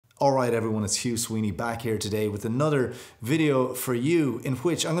Alright everyone, it's Hugh Sweeney back here today with another video for you in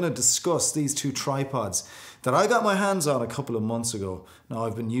which I'm going to discuss these two tripods that I got my hands on a couple of months ago. Now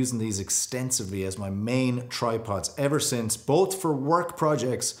I've been using these extensively as my main tripods ever since, both for work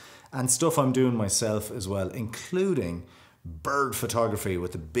projects and stuff I'm doing myself as well, including bird photography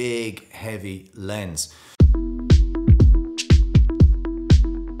with a big heavy lens.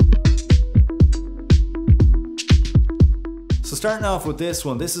 So starting off with this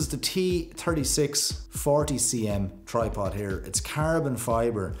one, this is the T3640CM tripod here. It's carbon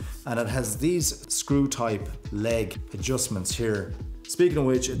fiber and it has these screw type leg adjustments here. Speaking of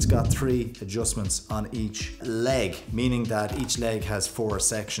which, it's got 3 adjustments on each leg, meaning that each leg has 4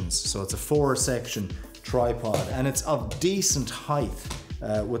 sections. So it's a 4-section tripod and it's of decent height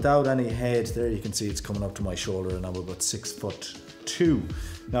without any head. There you can see it's coming up to my shoulder and I'm about 6'2".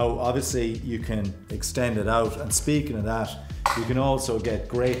 Now obviously you can extend it out, and speaking of that, you can also get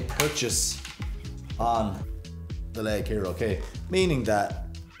great purchase on the leg here, okay? Meaning that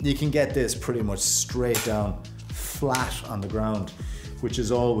you can get this pretty much straight down flat on the ground, which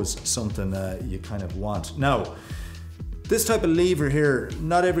is always something you kind of want. Now, this type of lever here,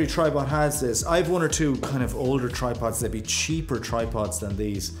 not every tripod has this. I have 1 or 2 kind of older tripods. They'd be cheaper tripods than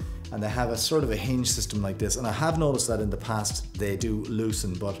these, and they have a sort of a hinge system like this, and I have noticed that in the past they do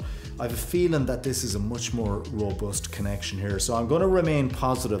loosen, but I have a feeling that this is a much more robust connection here, so I'm going to remain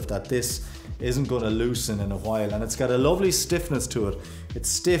positive that this isn't going to loosen in a while. And it's got a lovely stiffness to it. It's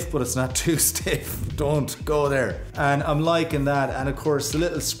stiff, but it's not too stiff. Don't go there. And I'm liking that. And of course the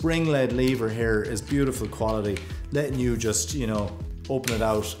little spring-led lever here is beautiful quality, letting you just, you know, open it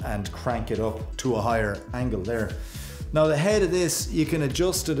out and crank it up to a higher angle there. Now the head of this, you can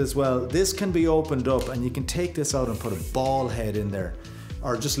adjust it as well. This can be opened up and you can take this out and put a ball head in there,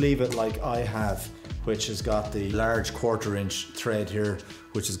 or just leave it like I have, which has got the large 1/4 inch thread here,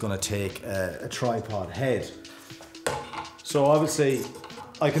 which is going to take a tripod head. So obviously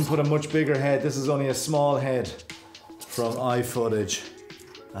I can put a much bigger head. This is only a small head from iFootage,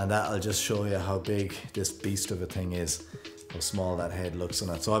 and that'll just show you how big this beast of a thing is, how small that head looks on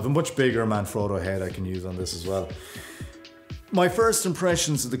it. So I have a much bigger Manfrotto head I can use on this as well. My first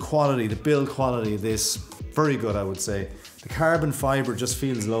impressions of the quality, the build quality of this, very good I would say. The carbon fiber just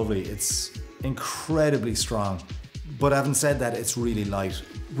feels lovely. It's incredibly strong, but having said that, it's really light.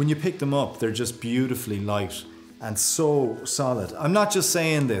 When you pick them up, they're just beautifully light and so solid. I'm not just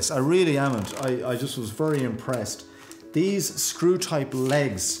saying this, I really amn't. I just was very impressed. These screw type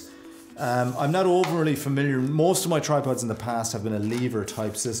legs, I'm not overly familiar. Most of my tripods in the past have been a lever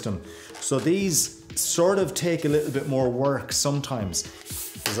type system, so these sort of take a little bit more work sometimes.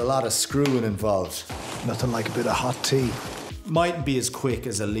 There's a lot of screwing involved. Nothing like a bit of hot tea. Mightn't be as quick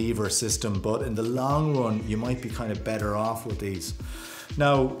as a lever system, but in the long run you might be kind of better off with these.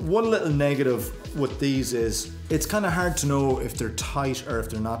 Now, one little negative with these is it's kind of hard to know if they're tight or if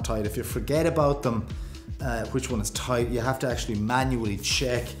they're not tight. If you forget about them, which one is tight, you have to actually manually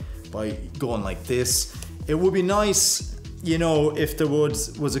check by going like this. It would be nice, you know, if there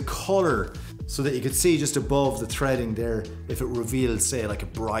was a color so that you could see just above the threading there, if it revealed, say, like a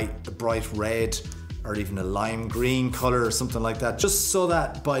bright red or even a lime green color or something like that, just so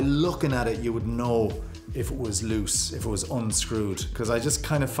that by looking at it you would know if it was loose, if it was unscrewed, because I just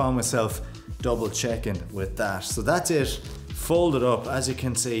kind of found myself double checking with that. So that's it, folded up. As you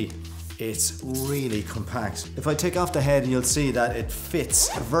can see, it's really compact. If I take off the head, you'll see that it fits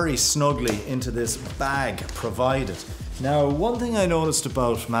very snugly into this bag provided. Now, one thing I noticed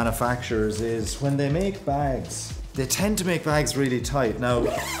about manufacturers is when they make bags, they tend to make bags really tight. Now,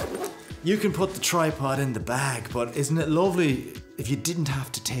 you can put the tripod in the bag, but isn't it lovely if you didn't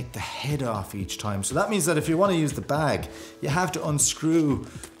have to take the head off each time? So that means that if you want to use the bag, you have to unscrew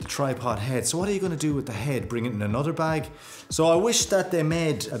the tripod head. So what are you going to do with the head? Bring it in another bag? So I wish that they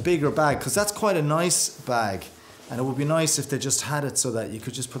made a bigger bag, because that's quite a nice bag. And it would be nice if they just had it so that you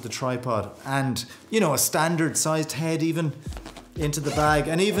could just put the tripod and, you know, a standard sized head even into the bag.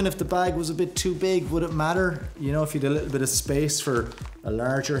 And even if the bag was a bit too big, would it matter? You know, if you had a little bit of space for a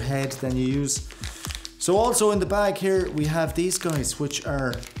larger head than you use. So also in the bag here, we have these guys, which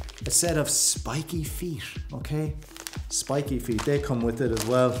are a set of spiky feet, okay? Spiky feet, they come with it as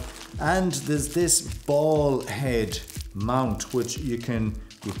well. And there's this ball head mount, which you can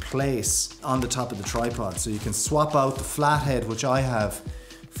replace on the top of the tripod. So you can swap out the flat head, which I have,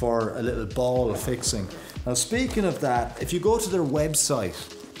 for a little ball fixing. Now speaking of that, if you go to their website,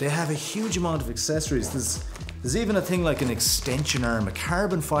 they have a huge amount of accessories. There's even a thing like an extension arm, a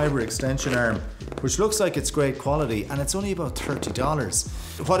carbon fiber extension arm, which looks like it's great quality, and it's only about $30.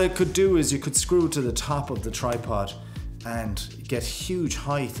 What it could do is you could screw it to the top of the tripod and get huge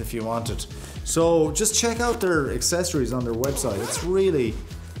height if you want it. So just check out their accessories on their website. It's really,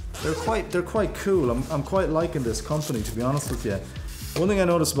 they're quite cool. I'm quite liking this company, to be honest with you. One thing I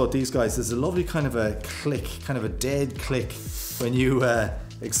noticed about these guys is a lovely kind of a click, kind of a dead click when you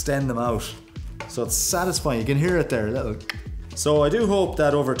extend them out. So it's satisfying. You can hear it there, a little. So I do hope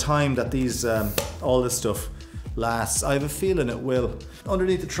that over time that these, all this stuff lasts. I have a feeling it will.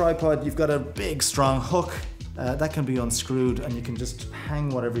 Underneath the tripod, you've got a big, strong hook. That can be unscrewed and you can just hang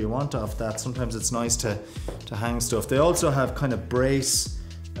whatever you want off that. Sometimes it's nice to hang stuff. They also have kind of brace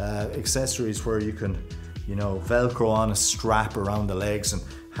accessories where you can, you know, Velcro on a strap around the legs and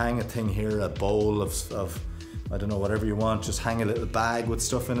hang a thing here, a bowl of I don't know, whatever you want. Just hang a little bag with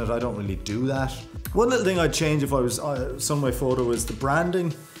stuff in it. I don't really do that. One little thing I'd change if I was Sunway Photo is the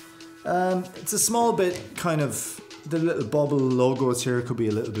branding. It's a small bit kind of, the little bubble logos here could be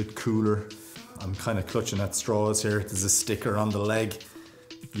a little bit cooler. I'm kind of clutching at straws here. There's a sticker on the leg.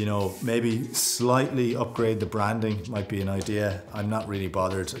 You know, maybe slightly upgrade the branding might be an idea. I'm not really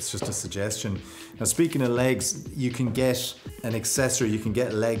bothered, it's just a suggestion. Now speaking of legs, you can get an accessory, you can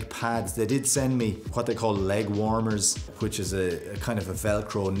get leg pads. They did send me what they call leg warmers, which is a kind of a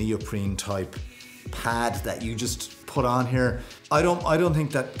Velcro neoprene type pad that you just put on here. I don't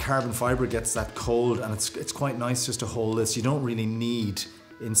think that carbon fiber gets that cold, and it's quite nice just to hold this. You don't really need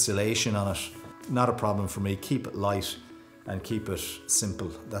insulation on it. Not a problem for me. Keep it light and keep it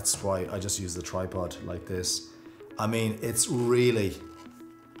simple. That's why I just use the tripod like this. I mean, it's really,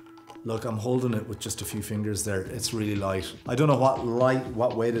 look, I'm holding it with just a few fingers there. It's really light. I don't know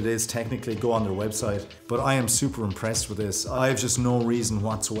what weight it is technically, go on their website, but I am super impressed with this. I have just no reason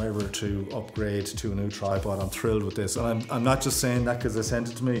whatsoever to upgrade to a new tripod. I'm thrilled with this. And I'm not just saying that because they sent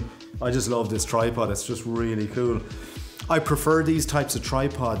it to me. I just love this tripod. It's just really cool. I prefer these types of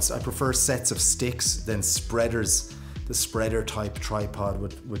tripods. I prefer sets of sticks than spreaders. The spreader type tripod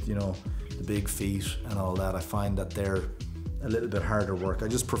with you know, the big feet and all that. I find that they're a little bit harder work. I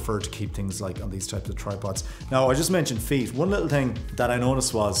just prefer to keep things like on these types of tripods. Now, I just mentioned feet. One little thing that I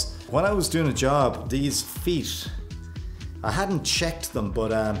noticed was when I was doing a job, these feet, I hadn't checked them,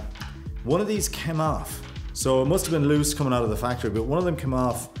 but one of these came off. So it must have been loose coming out of the factory, but one of them came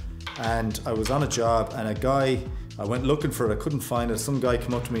off and I was on a job and a guy, I went looking for it, I couldn't find it. Some guy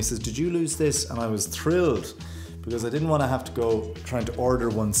came up to me and says, "Did you lose this?" And I was thrilled because I didn't want to have to go trying to order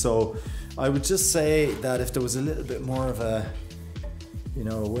one. So I would just say that if there was a little bit more of a, you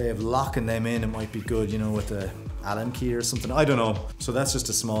know, a way of locking them in, it might be good, you know, with a Allen key or something. I don't know. So that's just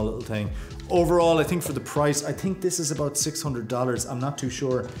a small little thing. Overall, I think for the price, I think this is about $600. I'm not too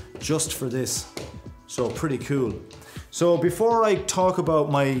sure just for this. So pretty cool. So before I talk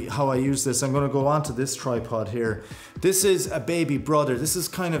about how I use this, I'm going to go on to this tripod here. This is a baby brother. This is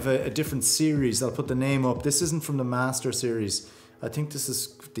kind of a different series. I'll put the name up. This isn't from the Master series. I think this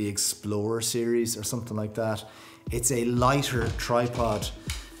is the Explorer series or something like that. It's a lighter tripod.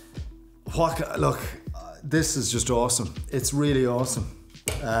 Look, this is just awesome. It's really awesome.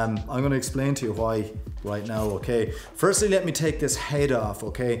 I'm going to explain to you why right now, okay? Firstly, let me take this head off,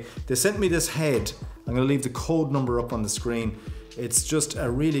 okay? They sent me this head. I'm going to leave the code number up on the screen. It's just a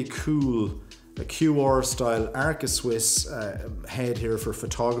really cool QR style Arca Swiss head here for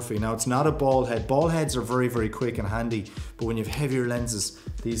photography. Now, it's not a ball head. Ball heads are very, very quick and handy, but when you have heavier lenses,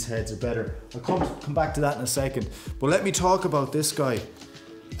 these heads are better. I'll come back to that in a second. But let me talk about this guy.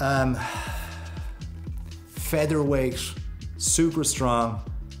 Featherweight, super strong,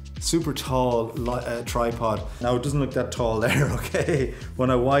 super tall tripod. Now, it doesn't look that tall there, okay? When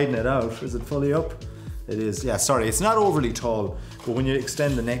I widen it out, is it fully up? It is, yeah, sorry, it's not overly tall, but when you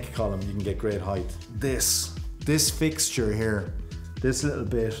extend the neck column, you can get great height. This fixture here, this little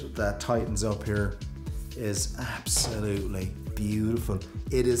bit that tightens up here is absolutely beautiful.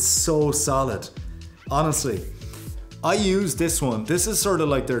 It is so solid. Honestly, I use this one. This is sort of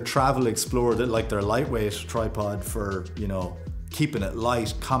like their Travel Explorer, like their lightweight tripod for, you know, keeping it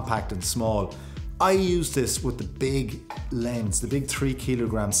light, compact and small. I use this with the big lens, the big 3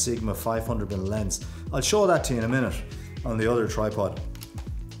 kilogram Sigma 500mm lens. I'll show that to you in a minute on the other tripod.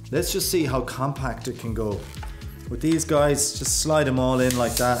 Let's just see how compact it can go. With these guys, just slide them all in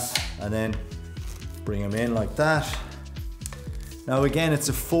like that and then bring them in like that. Now again, it's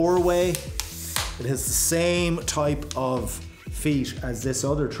a 4-way. It has the same type of feet as this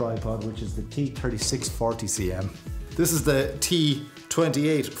other tripod, which is the T3640CM. This is the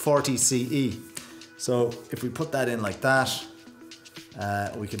T2840CE. So if we put that in like that,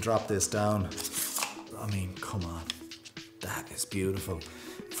 we can drop this down. I mean, come on, that is beautiful.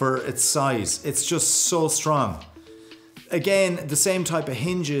 For its size, it's just so strong. Again, the same type of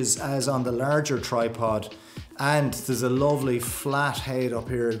hinges as on the larger tripod, And there's a lovely flat head up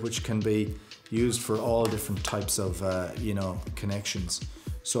here which can be used for all different types of you know, connections.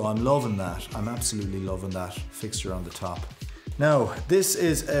 So I'm loving that. I'm absolutely loving that fixture on the top. Now this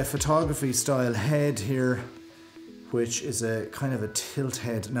is a photography style head here, which is a kind of a tilt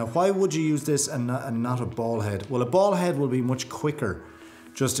head. Now why would you use this and not a ball head? Well, a ball head will be much quicker,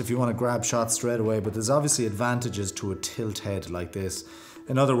 just if you want to grab shots straight away, but there's obviously advantages to a tilt head like this.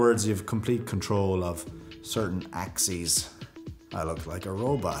 In other words, you have complete control of certain axes. I look like a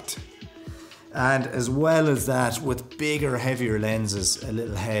robot. And as well as that, with bigger, heavier lenses, a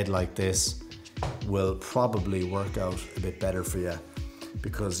little head like this will probably work out a bit better for you,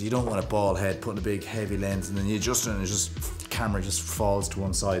 because you don't want a ball head putting a big heavy lens and then you adjust it and camera just falls to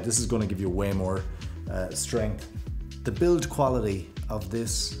one side. This is going to give you way more strength. The build quality of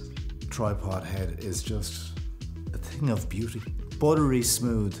this tripod head is just a thing of beauty. Buttery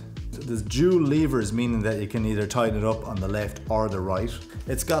smooth. There's dual levers, meaning that you can either tighten it up on the left or the right.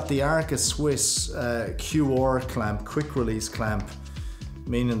 It's got the Arca Swiss QR clamp, quick release clamp,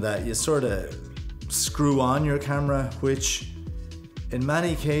 meaning that you sort of screw on your camera, which in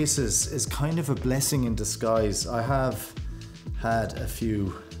many cases is kind of a blessing in disguise. I have had a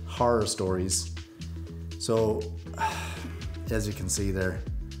few horror stories. So as you can see there,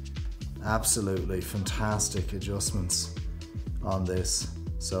 absolutely fantastic adjustments on this.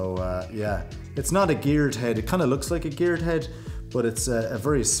 So yeah, it's not a geared head. It kind of looks like a geared head, but it's a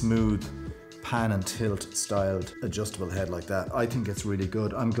very smooth pan and tilt styled adjustable head like that. I think it's really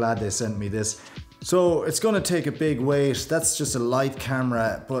good. I'm glad they sent me this. So it's going to take a big weight. That's just a light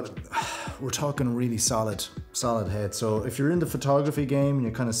camera, but we're talking really solid head. So if you're in the photography game and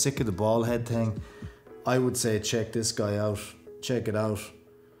you're kind of sick of the ball head thing, I would say check this guy out. Check it out.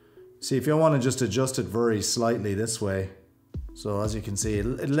 See, if you want to just adjust it very slightly this way, so as you can see,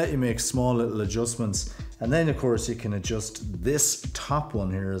 it'll let you make small little adjustments. And then of course you can adjust this top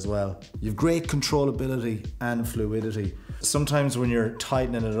one here as well. You've great controllability and fluidity. Sometimes when you're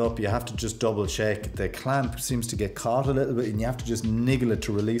tightening it up, you have to just double check. The clamp seems to get caught a little bit and you have to just niggle it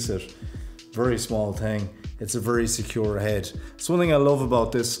to release it. Very small thing. It's a very secure head. It's one thing I love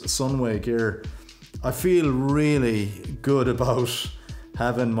about this Sunway gear. I feel really good about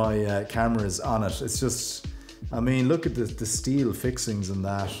having my cameras on it. It's just, I mean, look at the steel fixings and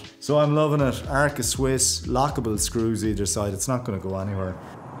that. So I'm loving it. Arca Swiss, lockable screws either side. It's not going to go anywhere.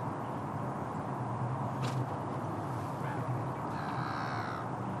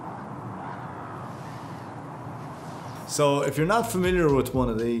 So if you're not familiar with one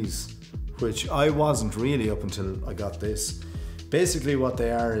of these, which I wasn't really up until I got this, basically what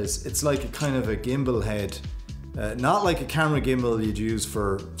they are is, it's like a kind of a gimbal head. Not like a camera gimbal you'd use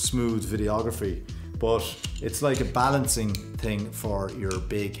for smooth videography, but it's like a balancing thing for your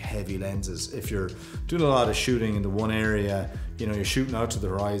big heavy lenses. If you're doing a lot of shooting in the one area, you know, you're shooting out to the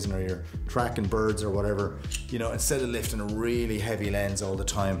horizon or you're tracking birds or whatever, you know, instead of lifting a really heavy lens all the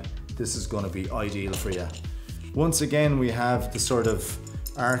time, this is going to be ideal for you. Once again, we have the sort of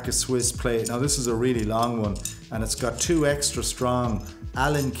Arca Swiss plate. Now this is a really long one and it's got two extra strong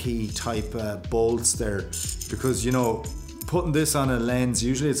Allen key type bolts there, because, you know, putting this on a lens,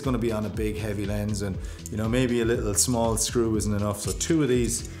 usually it's going to be on a big heavy lens and, you know, maybe a little small screw isn't enough. So two of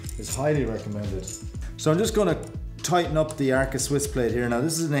these is highly recommended. So I'm just going to tighten up the Arca Swiss plate here. Now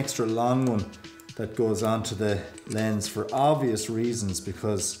this is an extra long one that goes onto the lens for obvious reasons,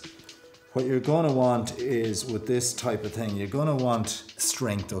 because what you're going to want is, with this type of thing, you're going to want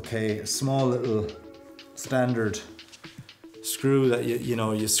strength, okay? A small little standard screw that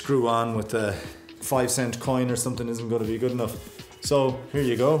you screw on with a 5-cent coin or something isn't going to be good enough. So here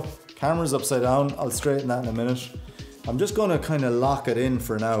you go. Camera's upside down. I'll straighten that in a minute. I'm just going to kind of lock it in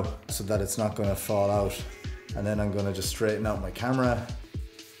for now so that it's not going to fall out. And then I'm going to just straighten out my camera.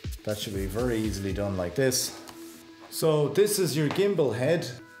 That should be very easily done like this. So this is your gimbal head.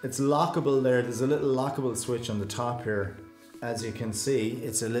 It's lockable there. There's a little lockable switch on the top here. As you can see,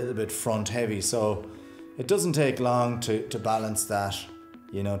 it's a little bit front heavy, so it doesn't take long to balance that,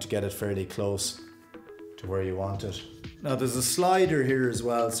 you know, to get it fairly close to where you want it. Now there's a slider here as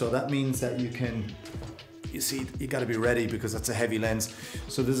well, so that means that you can, you see, you got to be ready because that's a heavy lens.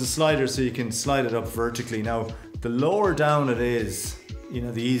 So there's a slider so you can slide it up vertically. Now the lower down it is, you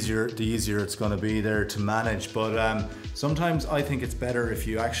know, the easier it's going to be there to manage. But sometimes I think it's better if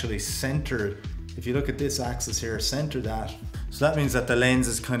you actually center, if you look at this axis here, center that. So that means that the lens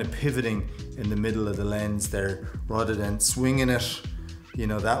is kind of pivoting in the middle of the lens there, rather than swinging it, you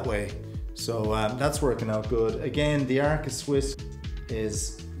know, that way. So that's working out good. Again, the Arca Swiss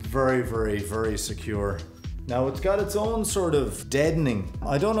is very, very, very secure. Now it's got its own sort of deadening.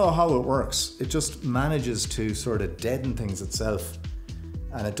 I don't know how it works. It just manages to sort of deaden things itself.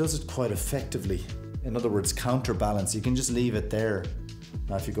 And it does it quite effectively. In other words, counterbalance. You can just leave it there.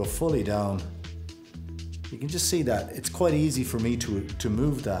 Now if you go fully down, you can just see that it's quite easy for me to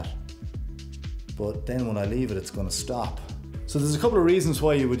move that. But then when I leave it, it's going to stop. So there's a couple of reasons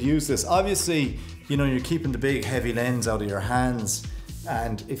why you would use this. Obviously, you know, you're keeping the big heavy lens out of your hands.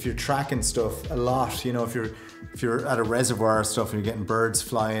 And if you're tracking stuff a lot, you know, if you're at a reservoir or stuff and you're getting birds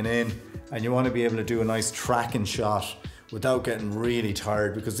flying in and you want to be able to do a nice tracking shot without getting really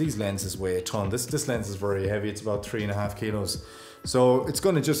tired, because these lenses weigh a ton. This lens is very heavy. It's about 3.5 kilos. So it's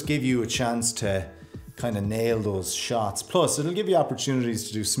going to just give you a chance to kind of nail those shots. Plus, it'll give you opportunities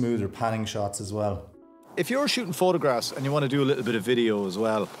to do smoother panning shots as well. If you're shooting photographs and you want to do a little bit of video as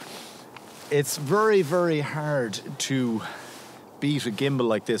well, it's very, very hard to beat a gimbal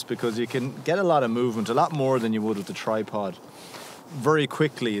like this because you can get a lot of movement, a lot more than you would with the tripod, very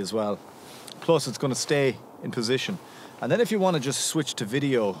quickly as well. Plus, it's going to stay in position. And then if you want to just switch to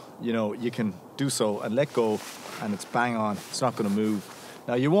video, you know, you can do so and let go and it's bang on. It's not going to move.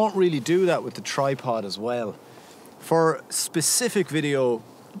 Now, you won't really do that with the tripod as well. For specific video,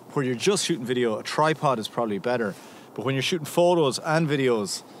 where you're just shooting video, a tripod is probably better. But when you're shooting photos and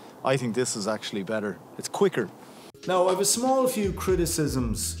videos, I think this is actually better. It's quicker. Now, I have a small few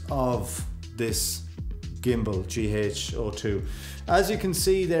criticisms of this gimbal GH02. As you can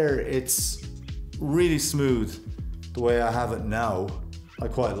see there, it's really smooth the way I have it now. I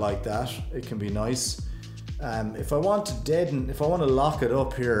quite like that. It can be nice. If I want to deaden, if I want to lock it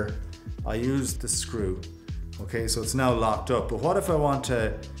up here, I use the screw. Okay, so it's now locked up. But what if I want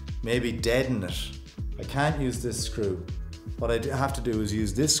to maybe deaden it? I can't use this screw. What I have to do is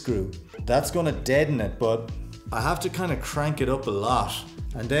use this screw. That's going to deaden it, but I have to kind of crank it up a lot.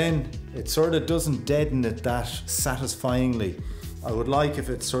 And then it sort of doesn't deaden it that satisfyingly. I would like if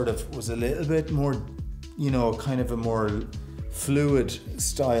it sort of was a little bit more, you know, kind of a more fluid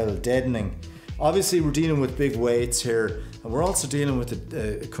style deadening. Obviously, we're dealing with big weights here, and we're also dealing with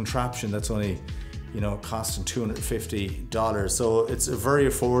a contraption that's only, you know, costing $250. So it's a very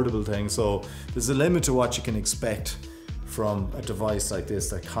affordable thing. So there's a limit to what you can expect from a device like this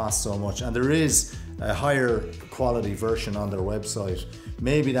that costs so much. And there is a higher quality version on their website.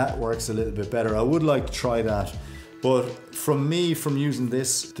 Maybe that works a little bit better. I would like to try that. But from using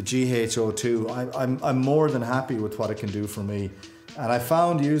this, the GH02, I'm more than happy with what it can do for me. And I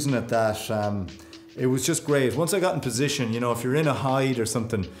found using it that it was just great. Once I got in position, you know, if you're in a hide or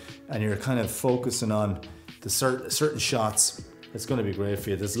something and you're kind of focusing on the certain shots, it's going to be great for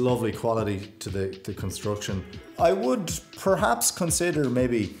you. There's lovely quality to the construction. I would perhaps consider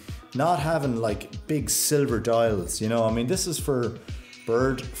maybe not having like big silver dials, you know. I mean, this is for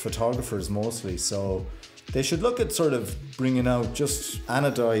bird photographers mostly, so they should look at sort of bringing out just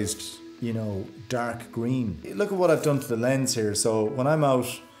anodized, you know, dark green. Look at what I've done to the lens here. So when I'm out,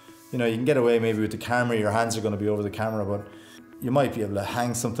 you know, you can get away maybe with the camera, your hands are going to be over the camera, but you might be able to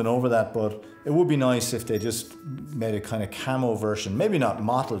hang something over that. But it would be nice if they just made a kind of camo version, maybe not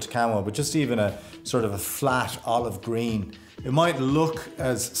mottled camo, but just even a sort of a flat olive green. It might look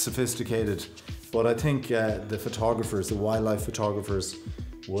as sophisticated, but I think the photographers, the wildlife photographers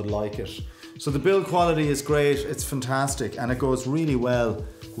would like it. So the build quality is great, it's fantastic, and it goes really well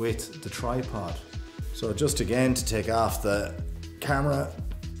with the tripod. So just again, to take off the camera,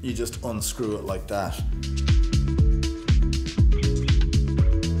 you just unscrew it like that.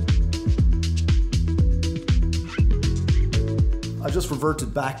 I just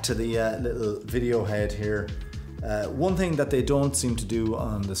reverted back to the little video head here. One thing that they don't seem to do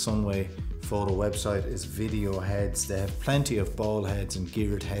on the Sunway Photo website is video heads. They have plenty of ball heads and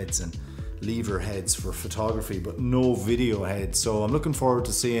geared heads and lever heads for photography, but no video heads. So I'm looking forward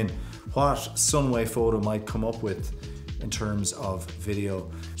to seeing what Sunway Photo might come up with in terms of video.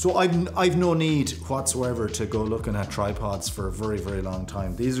 So I've no need whatsoever to go looking at tripods for a very, very long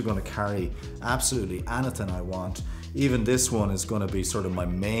time. These are going to carry absolutely anything I want. Even this one is going to be sort of my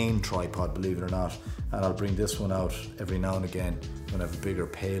main tripod, believe it or not, and I'll bring this one out every now and again when I have a bigger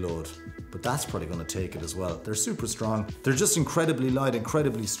payload. But that's probably going to take it as well. They're super strong. They're just incredibly light,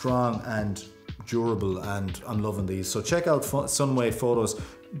 incredibly strong and durable, and I'm loving these. So check out Sunway Photos.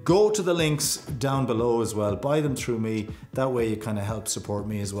 Go to the links down below as well. Buy them through me. That way you kind of help support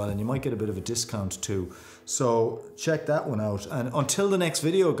me as well, and you might get a bit of a discount too. So check that one out. And until the next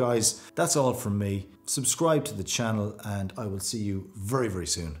video, guys, that's all from me. Subscribe to the channel, and I will see you very, very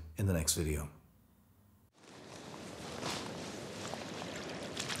soon in the next video.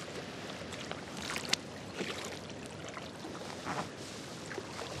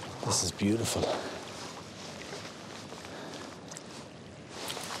 This is beautiful.